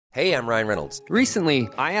Hey, I'm Ryan Reynolds. Recently,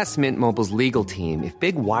 I asked Mint Mobile's legal team if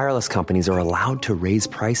big wireless companies are allowed to raise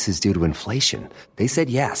prices due to inflation. They said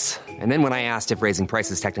yes. And then when I asked if raising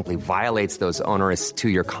prices technically violates those onerous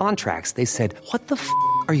two-year contracts, they said, "What the f***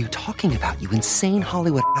 are you talking about, you insane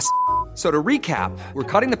Hollywood ass?" So to recap, we're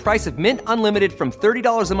cutting the price of Mint Unlimited from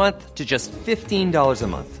 $30 a month to just $15 a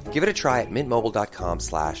month. Give it a try at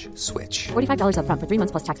mintmobile.com/switch. $45 up front for 3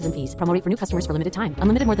 months plus taxes and fees. Promo rate for new customers for limited time.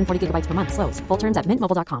 Unlimited more than 40 gigabytes per month. Slows full terms at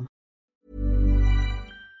mintmobile.com.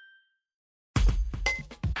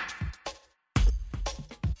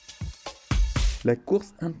 La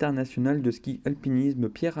course internationale de ski alpinisme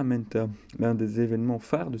Pierre-Amenta, l'un des événements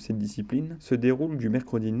phares de cette discipline, se déroule du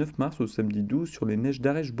mercredi 9 mars au samedi 12 sur les neiges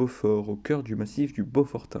d'Arèche-Beaufort, au cœur du massif du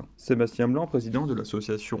Beaufortin. Sébastien Blanc, président de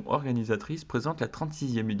l'association organisatrice, présente la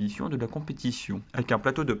 36e édition de la compétition, avec un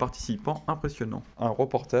plateau de participants impressionnant. Un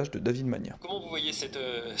reportage de David Magna. Comment vous voyez cette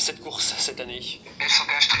course cette année ? Elle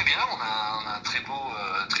s'engage très bien, on a un très beau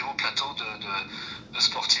plateau de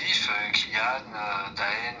sportifs, Kylian,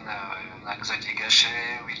 Daen, on a Xavier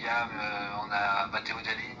Gachet, William, on a Matteo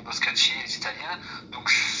Dallin, Boscacci, les Italiens. Donc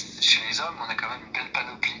chez les hommes, on a quand même une belle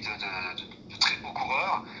panoplie de très beaux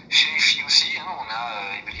coureurs. Chez les filles aussi, on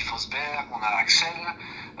a Emily Fosberg, on a Axel,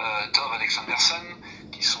 Tove Alexanderson,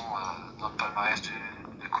 qui sont dans le palmarès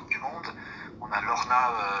de Coupe du Monde. On a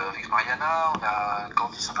Lorna avec Mariana, on a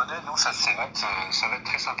Candice Bonnet, donc ça va être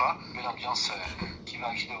très sympa. Une belle ambiance qui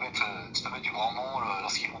devrait se mettre du grand nom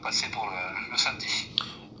lorsqu'ils vont passer pour le samedi.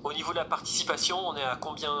 Au niveau de la participation, on est à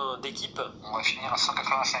combien d'équipes ? On va finir à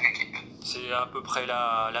 185 équipes. C'est à peu près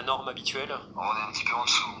la norme habituelle ? On est un petit peu en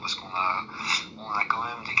dessous parce qu'on a quand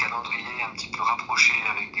même des calendriers un petit peu rapprochés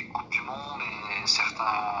avec des Coupes du Monde et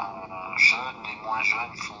certains jeunes et moins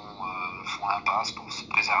jeunes font l'impasse pour se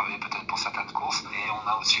préserver peut-être pour certaines courses. Et on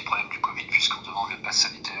a aussi le problème du Covid puisqu'on demande le pass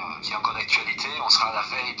sanitaire qui est encore d'actualité. On sera à la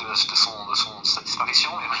veille de sa disparition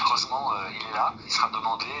mais malheureusement il est là. Il sera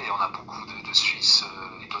demandé et on a beaucoup de Suisses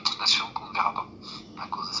et d'autres nations qu'on ne verra pas à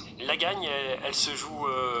cause de ça. La gagne, elle se joue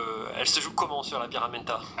comment sur la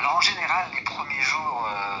Pierre-Amenta ? Alors en général, les premiers jours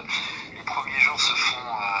se font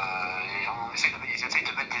et ils essayent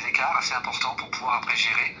de mettre des écarts assez importants pour pouvoir après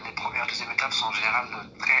gérer. Les premières et deuxième étapes sont en général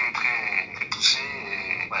très très très poussées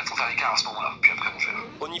et il faut faire l'écart à ce moment-là. Puis après on gère.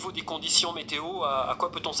 Au niveau des conditions météo, à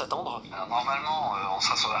quoi peut-on s'attendre ? Alors, normalement, on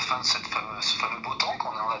sera sur la fin de ce fameux beau temps qu'on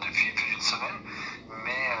a depuis plus d'une semaine.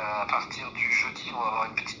 Mais à partir du jeudi, on va avoir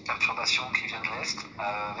une petite perturbation qui vient de l'Est,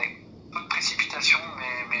 avec peu de précipitations,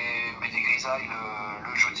 mais des grisailles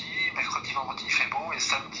le jeudi. Mercredi, vendredi, il fait beau, et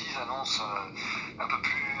samedi, ils annoncent un peu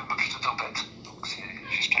plus de tempête. Donc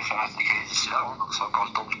j'espère que ça va se décaler d'ici là, donc ça a encore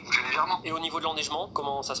le temps de bouger légèrement. Et au niveau de l'enneigement,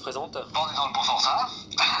 comment ça se présente ? On est dans le Beaufortin,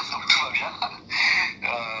 donc tout va bien.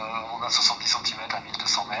 On a 70 cm à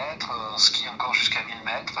 1200 mètres, on skie encore jusqu'à 1000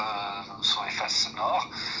 mètres sur les faces nord.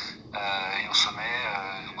 Et au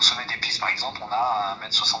sommet des pistes, par exemple, on a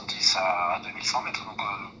 1m70 à 2100 mètres. Donc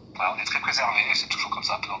voilà, on est très préservé, c'est toujours comme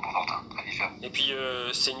ça, un peu dans le Beaufortin, très différent. Et puis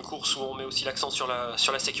c'est une course où on met aussi l'accent sur la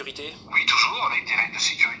sécurité ? Oui, toujours, avec des règles de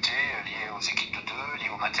sécurité liées aux équipes de deux, liées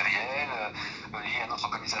au matériel, liées à notre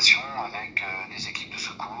organisation avec des équipes de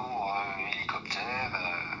secours, hélicoptères,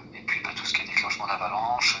 et puis tout ce qui est déclenchement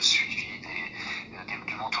d'avalanche, suivi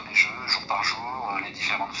du manteau neigeux, jour par jour, les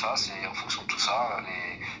différentes phases, et en fonction de tout ça,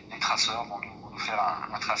 les traceurs vont nous faire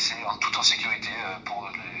un tracé tout en sécurité pour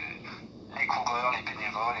les coureurs, les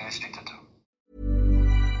bénévoles et les spectateurs.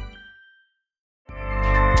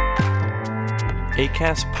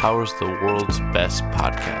 Acast powers the world's best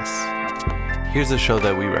podcasts. Here's a show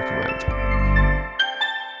that we recommend.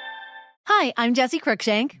 Hi, I'm Jessie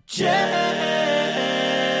Cruikshank. Jessie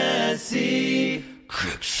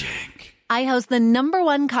Cruikshank. I host the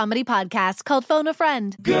 #1 comedy podcast called Phone a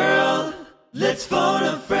Friend. Girl, let's phone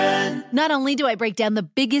a friend. Not only do I break down the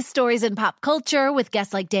biggest stories in pop culture with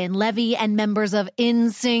guests like Dan Levy and members of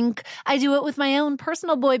NSYNC, I do it with my own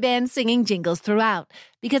personal boy band singing jingles throughout.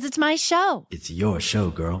 Because it's my show. It's your show,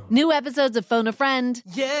 girl. New episodes of Phone a Friend.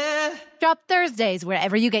 Yeah. Drop Thursdays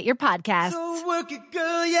wherever you get your podcasts. So work it,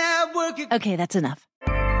 girl, yeah, work it. Okay, that's enough.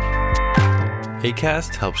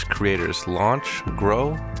 Acast helps creators launch,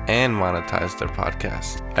 grow, and monetize their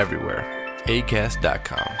podcasts everywhere.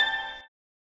 Acast.com.